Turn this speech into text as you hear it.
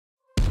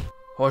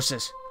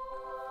Horses.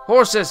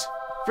 Horses!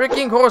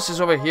 Freaking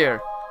horses over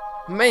here.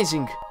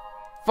 Amazing.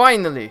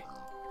 Finally.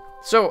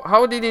 So,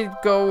 how did it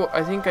go?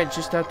 I think I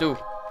just had to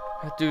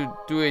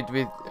do it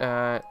with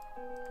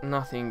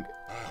nothing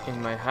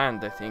in my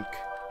hand, I think.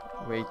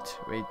 Wait,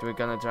 we're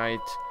gonna try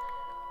it.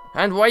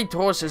 And white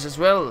horses as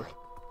well.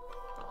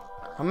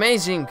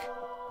 Amazing.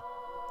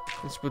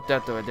 Let's put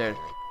that over there.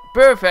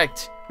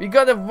 Perfect. We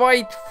got a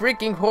white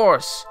freaking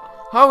horse.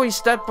 How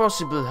is that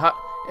possible?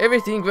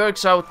 Everything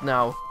works out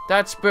now.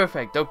 That's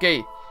perfect.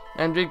 Okay.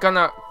 And we're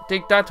gonna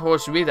take that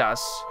horse with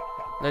us.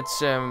 Let's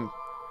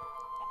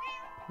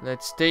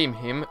tame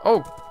him.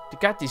 Oh, the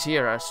cat is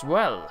here as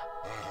well.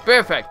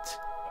 Perfect.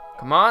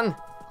 Come on.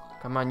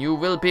 Come on, you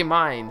will be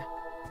mine.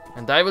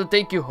 And I will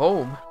take you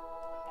home.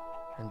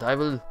 And I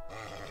will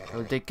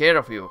take care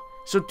of you.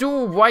 So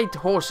 2 white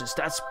horses,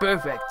 that's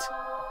perfect.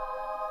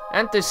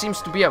 And there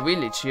seems to be a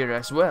village here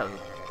as well.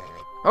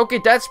 Okay,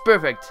 that's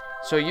perfect.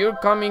 So you're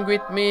coming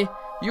with me,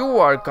 you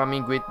are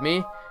coming with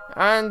me,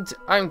 and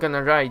I'm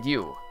gonna ride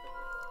you.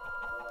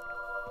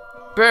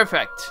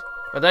 Perfect.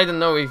 But I don't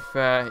know if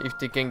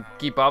they can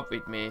keep up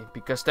with me,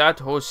 because that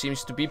horse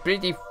seems to be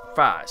pretty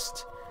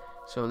fast.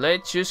 So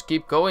let's just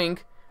keep going.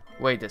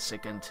 Wait a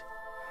second.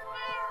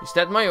 Is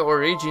that my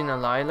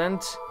original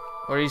island?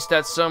 Or is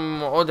that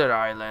some other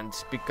island?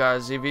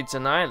 Because if it's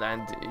an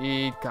island,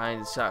 it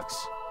kinda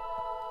sucks.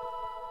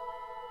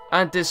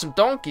 And there's some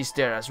donkeys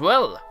there as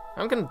well.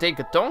 I'm gonna take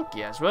a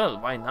donkey as well.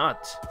 Why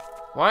not?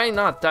 Why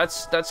not?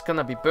 That's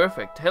gonna be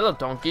perfect. Hello,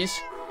 donkeys.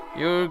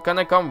 You're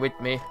gonna come with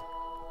me.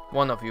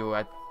 One of you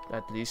at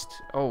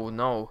least. Oh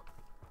no.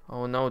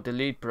 Oh no, the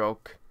lead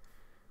broke.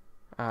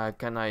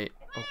 Can I...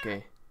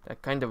 Okay,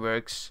 that kinda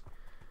works.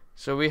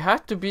 So we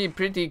have to be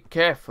pretty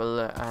careful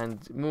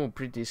and move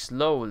pretty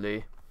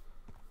slowly.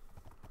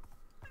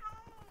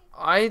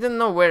 I don't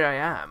know where I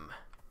am.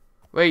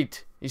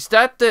 Wait, is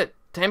that the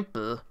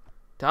temple?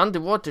 The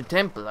underwater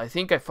temple? I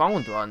think I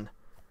found one.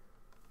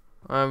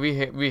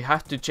 We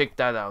have to check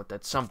that out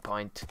at some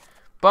point.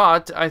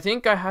 But I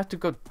think I have to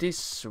go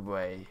this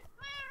way.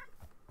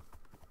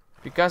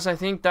 Because I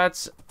think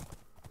that's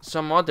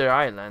some other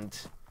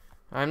island.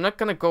 I'm not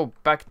gonna go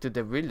back to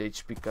the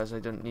village because I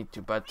don't need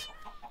to, but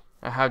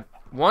I have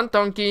 1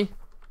 donkey,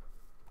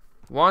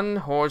 1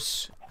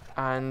 horse,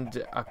 and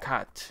a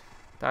cat.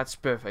 That's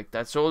perfect.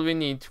 That's all we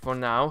need for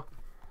now.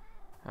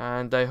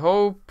 And I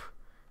hope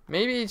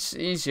maybe it's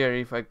easier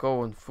if I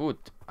go on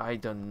foot. I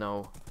don't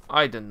know.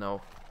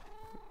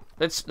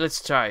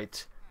 Let's try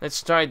it.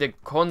 Let's try the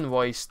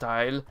convoy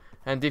style.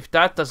 And if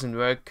that doesn't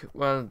work,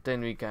 well,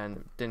 then we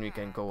can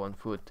go on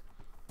foot.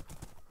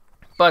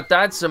 But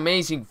that's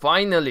amazing.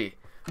 Finally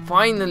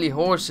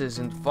horses,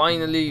 and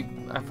finally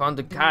I found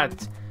a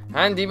cat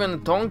and even a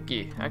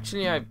donkey.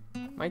 Actually, I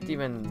might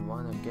even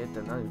want to get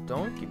another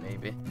donkey,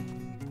 maybe.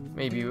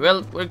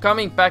 Well, we're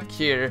coming back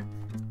here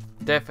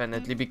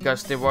definitely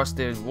because there was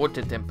the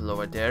water temple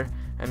over there,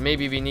 and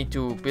maybe we need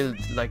to build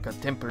like a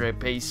temporary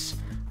base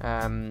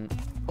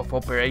of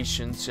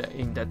operations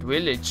in that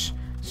village,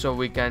 so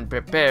we can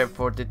prepare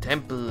for the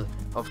Temple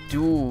of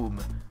Doom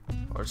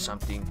or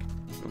something.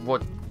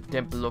 What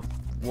temple of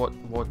what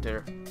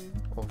water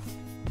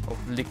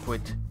of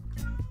liquid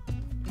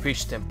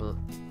fish temple?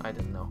 I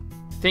don't know.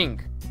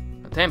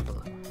 A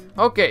temple.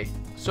 Okay,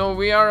 so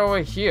we are over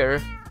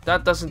here.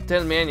 That doesn't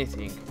tell me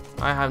anything.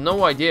 I have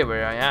no idea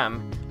where I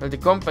am. Well, the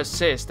compass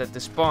says that the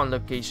spawn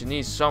location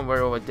is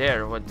somewhere over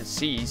there over the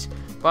seas,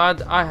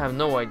 but I have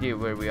no idea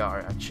where we are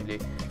actually.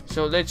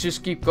 So let's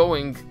just keep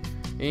going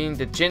in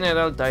the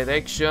general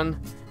direction,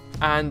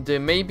 and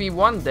maybe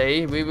one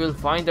day we will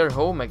find our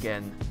home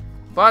again.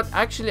 But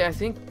actually I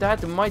think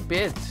that might be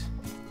it.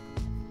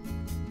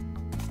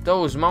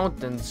 Those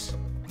mountains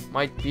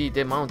might be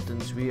the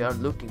mountains we are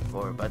looking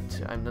for, but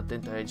I'm not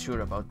entirely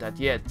sure about that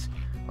yet.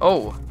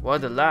 Oh,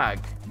 what a lag.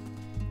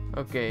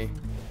 Okay.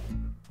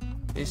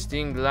 This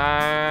thing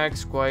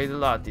lags quite a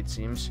lot, it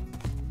seems.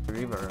 A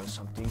river or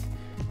something.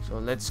 So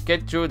let's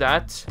get through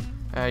that.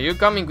 You're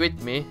coming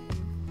with me.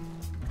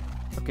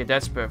 Okay,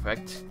 that's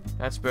perfect.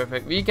 That's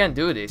perfect. We can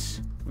do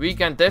this. We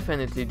can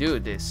definitely do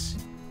this.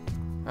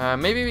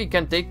 Maybe we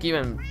can take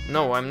even...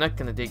 No, I'm not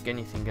gonna take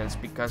anything else,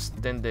 because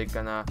then they're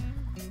gonna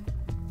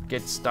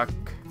get stuck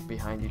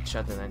behind each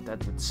other and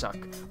that would suck.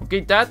 Okay,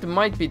 that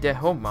might be the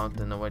home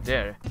mountain over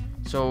there.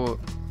 So...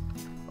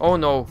 Oh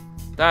no,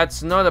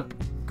 that's not a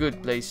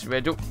good place.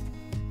 Where do...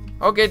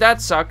 Okay,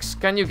 that sucks.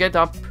 Can you get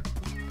up?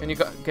 Can you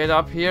get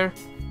up here?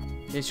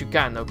 Yes, you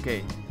can.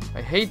 Okay.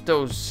 I hate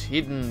those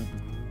hidden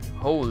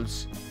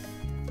holes,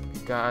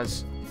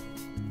 because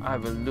I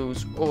will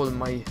lose all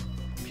my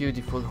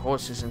beautiful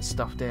horses and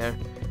stuff there.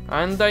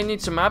 And I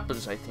need some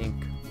apples, I think,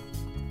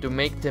 to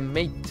make them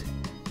mate.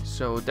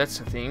 So that's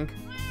a thing.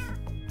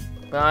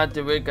 But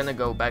we're gonna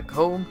go back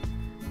home.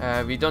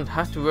 We don't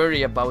have to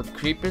worry about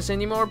creepers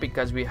anymore,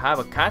 because we have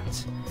a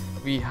cat.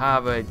 We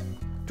have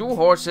 2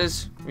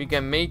 horses. We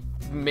can make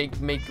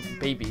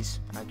babies,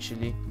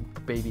 actually.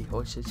 Baby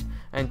horses.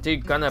 And they're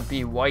gonna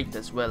be white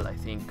as well, I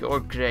think. Or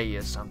gray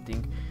or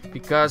something.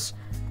 Because,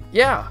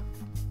 yeah,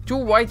 2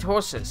 white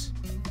horses.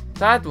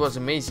 That was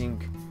amazing.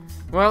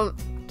 Well,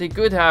 they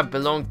could have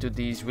belonged to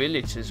these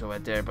villages over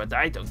there, but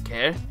I don't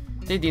care.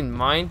 They didn't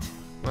mind.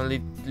 Well,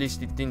 at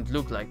least it didn't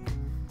look like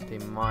they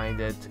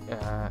minded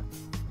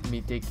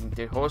me taking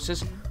their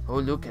horses. Oh,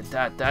 look at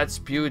that. That's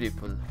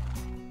beautiful.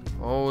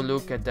 Oh,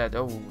 look at that.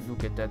 Oh,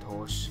 look at that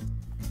horse.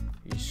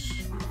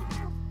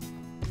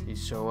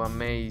 He's so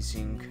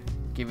amazing.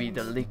 Give it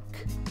a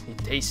lick. It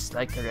tastes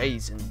like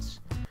raisins.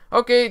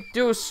 Okay,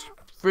 those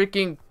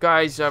freaking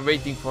guys are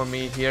waiting for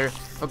me here.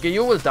 Okay,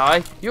 you will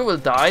die. You will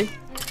die.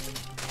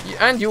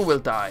 And you will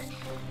die.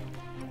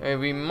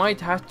 We might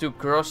have to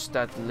cross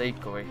that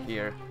lake over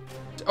here.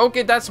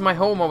 Okay, that's my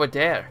home over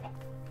there.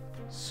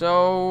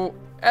 So,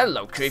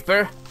 hello,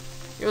 creeper.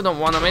 You don't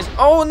want to miss.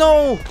 Oh,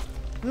 no!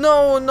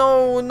 No,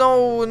 no,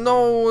 no,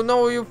 no,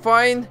 no, you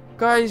fine?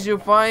 Guys, you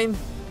fine?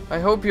 I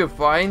hope you're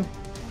fine.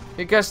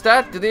 Because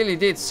that really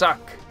did suck.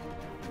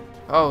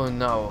 Oh,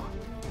 no.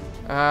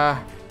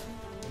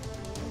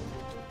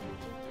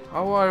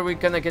 How are we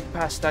gonna get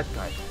past that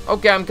guy?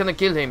 Okay, I'm gonna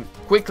kill him.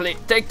 Quickly,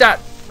 take that!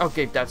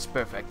 Okay, that's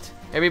perfect.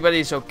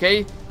 Everybody's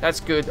okay?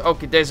 That's good.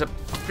 Okay, there's a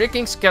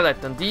freaking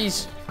skeleton.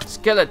 These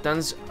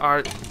skeletons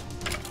are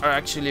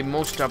actually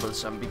most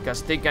troublesome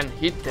because they can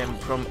hit them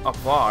from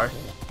afar.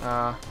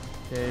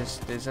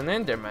 There's an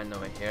Enderman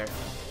over here.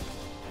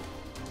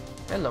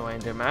 Hello,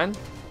 Enderman.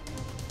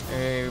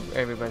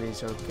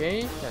 Everybody's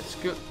okay. That's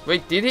good.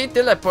 Wait, did he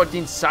teleport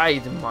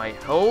inside my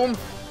home?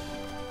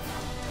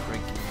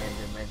 Freaking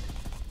Enderman.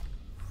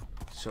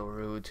 So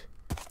rude.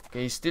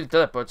 Okay, he still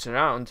teleports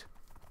around.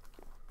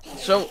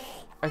 So,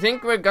 I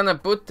think we're gonna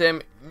put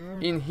them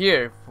in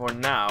here for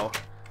now.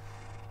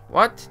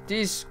 What?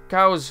 These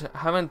cows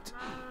haven't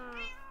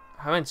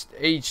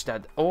aged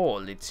at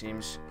all, it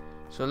seems.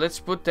 So let's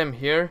put them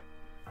here.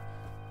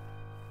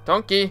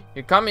 Donkey,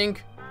 you coming?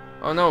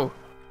 Oh no.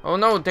 Oh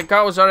no, the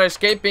cows are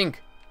escaping.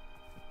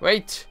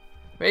 Wait.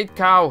 Wait,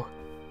 cow.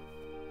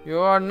 You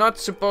are not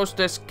supposed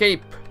to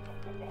escape.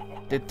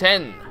 The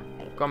 10.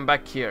 Come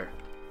back here.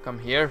 Come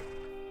here.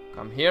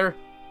 Come here.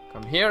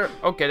 Come here.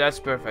 Okay, that's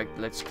perfect.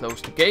 Let's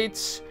close the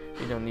gates.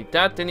 We don't need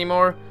that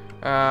anymore.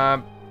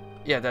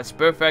 Yeah, that's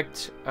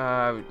perfect.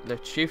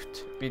 Let's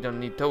shift. We don't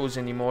need those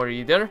anymore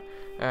either.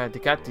 The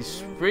cat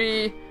is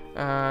free.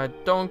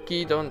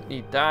 Donkey, don't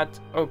need that.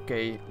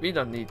 Okay, we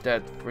don't need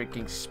that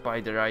freaking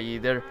spider eye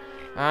either.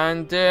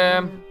 And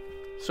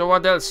so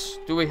what else?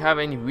 Do we have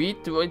any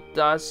wheat with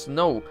us?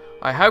 No.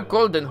 I have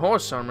golden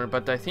horse armor,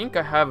 but I think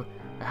I have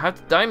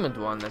the diamond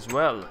one as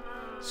well.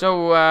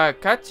 So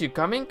cat, you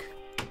coming?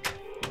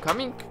 You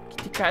coming?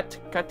 Kitty cat,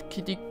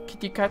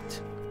 kitty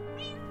cat.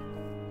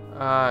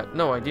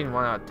 No, I didn't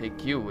want to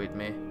take you with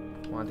me.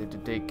 I wanted to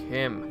take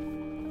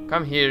him.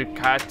 Come here,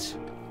 cat.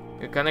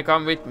 You're gonna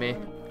come with me.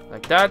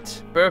 Like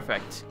that.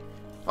 Perfect.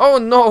 Oh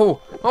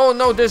no! Oh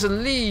no, there's a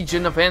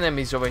legion of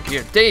enemies over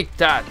here. Take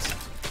that.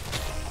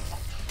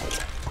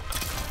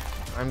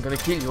 I'm gonna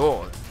kill you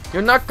all.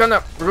 You're not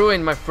gonna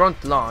ruin my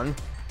front lawn.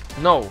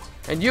 No.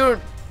 And you're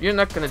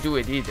not gonna do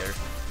it either.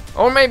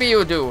 Or maybe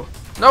you do.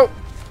 No.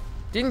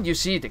 Didn't you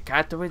see the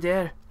cat over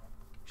there?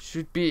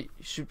 Should be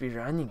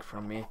running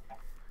from me.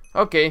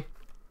 Okay.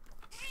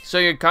 So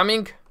you're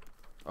coming?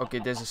 Okay,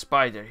 there's a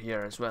spider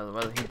here as well.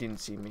 Well, he didn't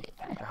see me.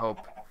 I hope.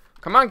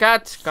 Come on,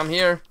 cat. Come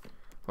here.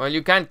 Well,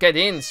 you can't get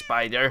in,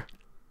 spider.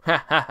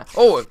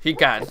 Oh, he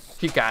can.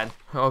 He can.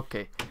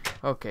 Okay.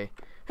 Okay.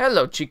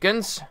 Hello,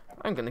 chickens.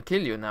 I'm gonna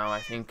kill you now, I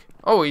think.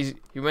 Oh, he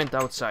went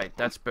outside.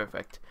 That's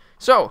perfect.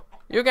 So,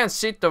 you can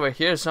sit over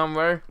here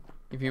somewhere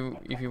if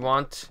you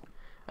want.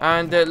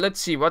 And let's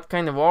see, what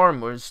kind of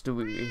armors do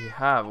we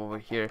have over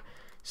here?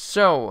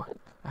 So,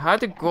 I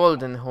had a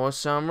golden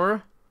horse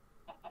armor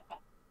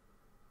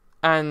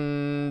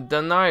and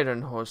an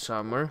iron horse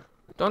armor.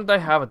 Don't I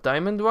have a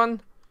diamond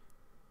one?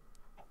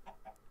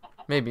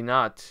 Maybe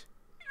not.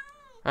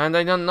 And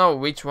I don't know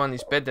which one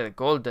is better,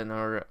 golden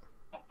or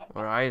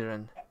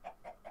iron.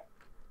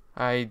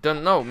 I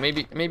don't know.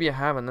 Maybe I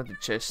have another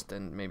chest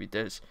and maybe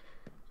there's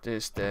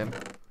the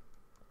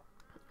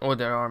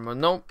other armor.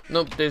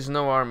 Nope, there's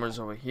no armors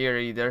over here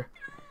either.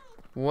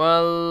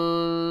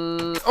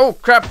 Well, oh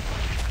crap!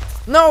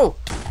 No!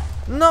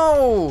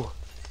 No!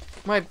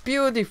 My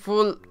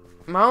beautiful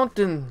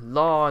mountain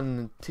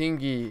lawn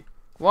thingy.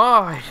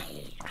 Why?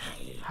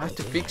 I have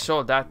to fix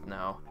all that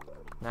now.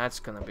 That's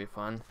gonna be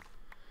fun.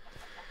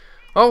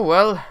 Oh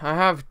well, I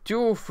have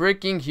 2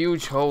 freaking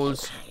huge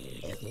holes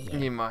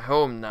in my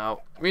home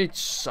now, which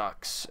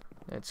sucks.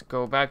 Let's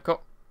go back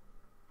up.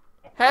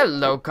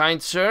 Hello,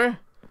 kind sir.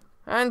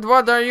 And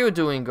what are you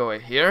doing over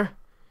here?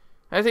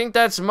 I think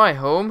that's my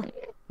home,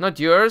 not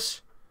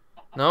yours.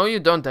 No, you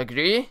don't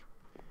agree?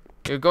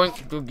 You're going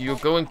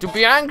to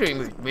be angry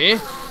with me?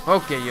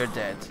 Okay, you're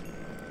dead.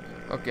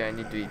 Okay, I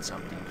need to eat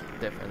something.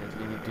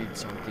 Definitely need to eat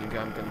something.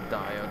 I'm gonna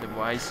die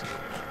otherwise.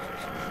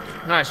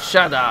 Ah,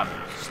 shut up.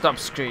 Stop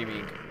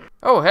screaming.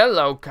 Oh,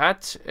 hello,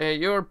 cat.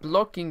 You're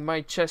blocking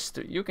my chest.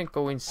 You can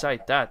go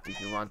inside that if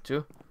you want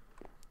to.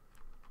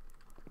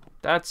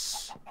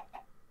 That's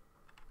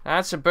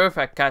a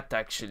perfect cat,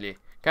 actually.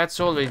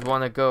 Cats always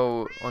want to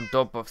go on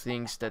top of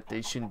things that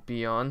they shouldn't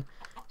be on.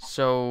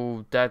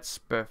 So that's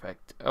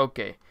perfect.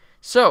 Okay,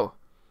 so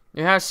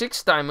you have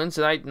 6 diamonds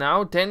right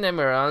now, 10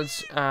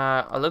 emeralds,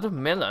 a lot of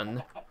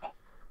melon,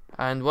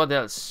 and what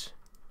else?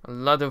 A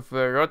lot of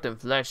rotten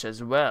flesh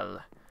as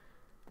well,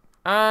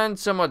 and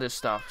some other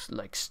stuff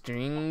like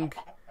string,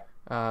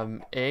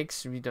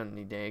 eggs. We don't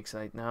need eggs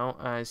right now.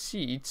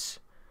 Seeds,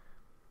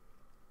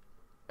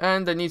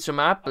 and I need some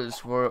apples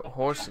for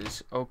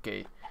horses.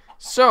 Okay,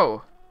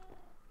 so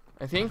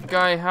I think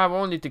I have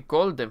only the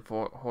golden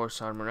for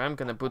horse armor. I'm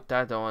gonna put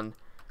that on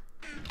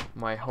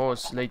my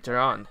horse later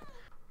on.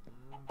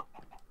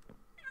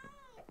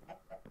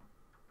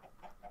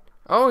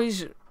 Oh,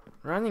 he's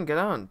running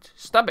around.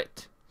 Stop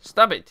it.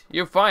 Stop it.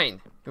 You're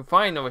fine. You're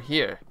fine over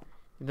here.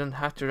 You don't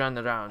have to run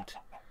around.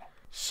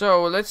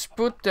 So let's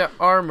put the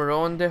armor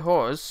on the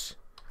horse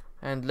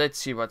and let's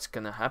see what's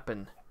gonna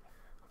happen.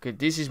 Okay,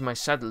 this is my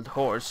saddled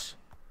horse.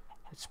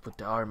 Let's put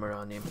the armor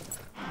on him.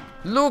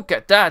 Look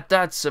at that.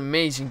 That's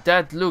amazing.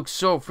 That looks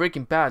so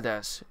freaking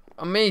badass.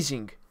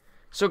 Amazing.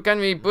 So can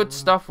we put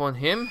stuff on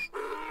him?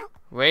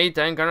 Wait,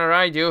 I'm gonna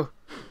ride you.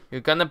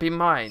 You're gonna be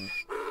mine.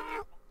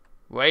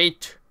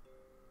 Wait.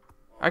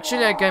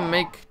 Actually, I can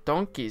make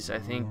donkeys, I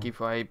think,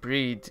 if I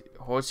breed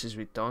horses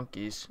with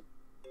donkeys.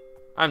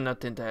 I'm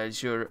not entirely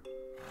sure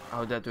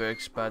how that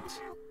works, but...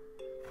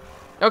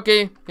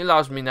 Okay, he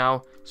loves me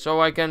now. So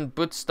I can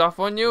put stuff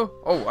on you?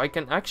 Oh, I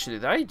can actually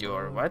ride you,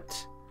 or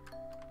what?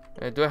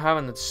 Do I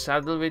have a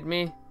saddle with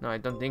me? No, I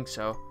don't think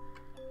so.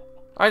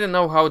 I don't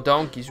know how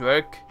donkeys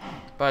work,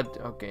 but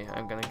okay,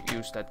 I'm gonna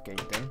use that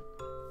gate then.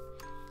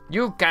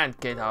 You can't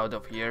get out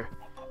of here.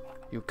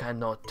 You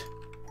cannot.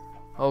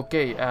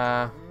 Okay,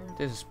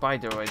 there's a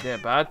spider right there,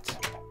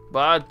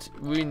 but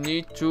we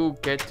need to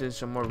get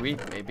some more wheat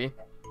maybe.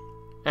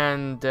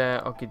 And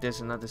okay,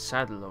 there's another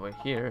saddle over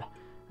here.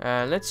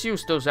 Let's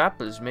use those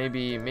apples.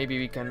 Maybe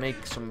we can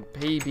make some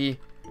baby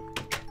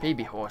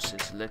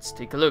horses. Let's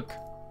take a look.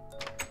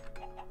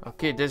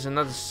 Okay, there's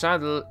another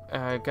saddle.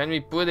 Can we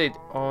put it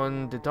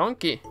on the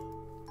donkey?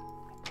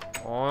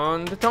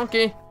 On the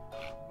donkey.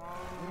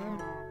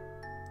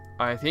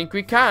 I think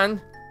we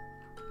can.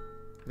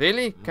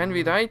 Really? Can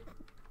we ride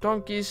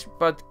donkeys?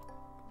 But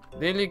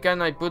really,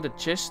 can I put a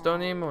chest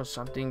on him or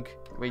something?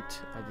 Wait,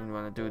 I didn't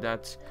want to do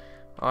that.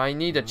 I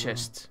need a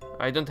chest.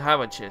 I don't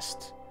have a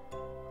chest.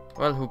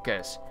 Well, who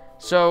cares?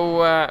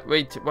 So,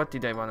 wait, what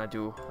did I want to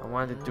do? I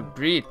wanted to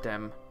breed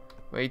them.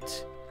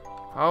 Wait,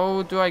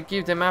 how do I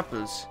give them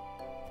apples?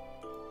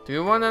 Do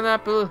you want an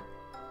apple?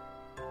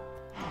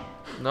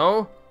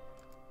 No?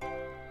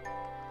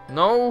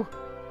 No?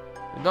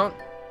 Don't.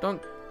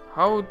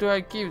 How do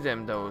I give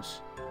them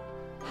those?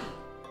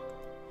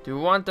 Do you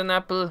want an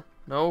apple?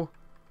 No?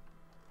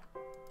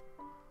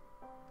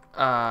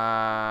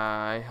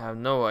 I have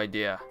no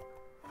idea.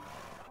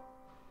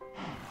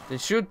 There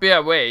should be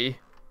a way,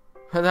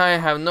 but I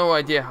have no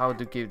idea how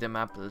to give them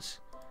apples.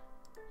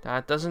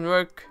 That doesn't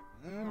work.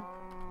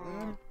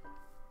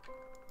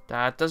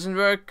 That doesn't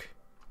work.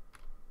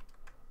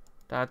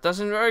 That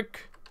doesn't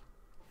work.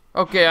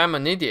 Okay, I'm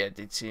an idiot,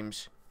 it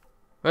seems.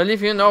 Well,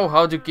 if you know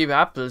how to give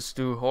apples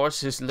to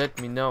horses,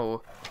 let me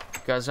know,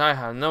 because I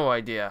have no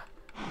idea.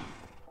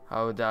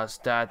 How does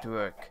that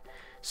work?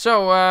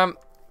 So,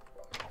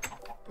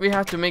 we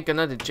have to make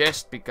another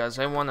chest because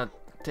I want to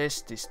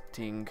test this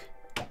thing.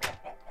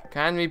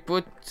 Can we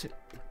put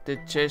the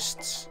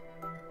chests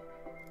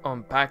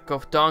on back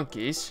of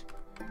donkeys?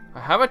 I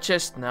have a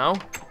chest now.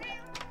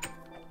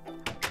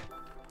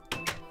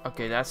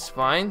 Okay, that's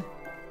fine.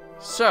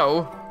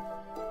 So,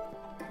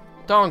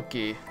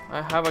 donkey,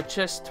 I have a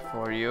chest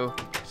for you.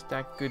 Is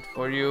that good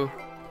for you?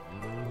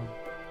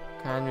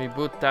 Can we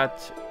put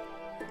that?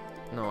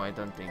 No, I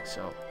don't think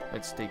so.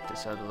 Let's take the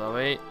saddle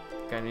away.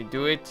 Can we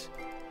do it?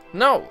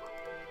 No!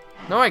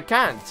 No, I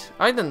can't.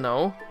 I don't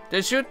know.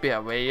 There should be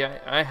a way.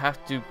 I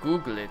have to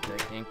Google it, I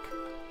think.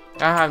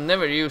 I have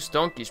never used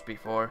donkeys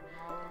before.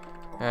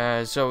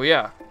 So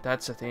yeah,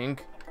 that's a thing.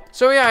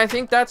 So yeah, I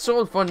think that's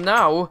all for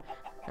now.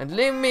 And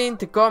leave me in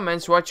the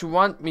comments what you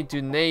want me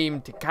to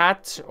name the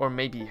cat or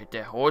maybe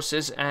the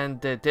horses,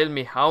 and tell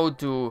me how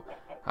to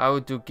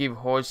give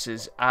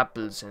horses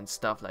apples and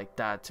stuff like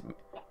that.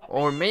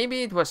 Or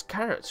maybe it was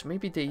carrots.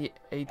 Maybe they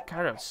ate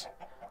carrots.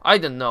 I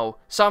don't know.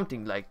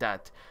 Something like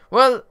that.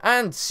 Well,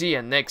 and see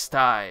you next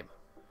time.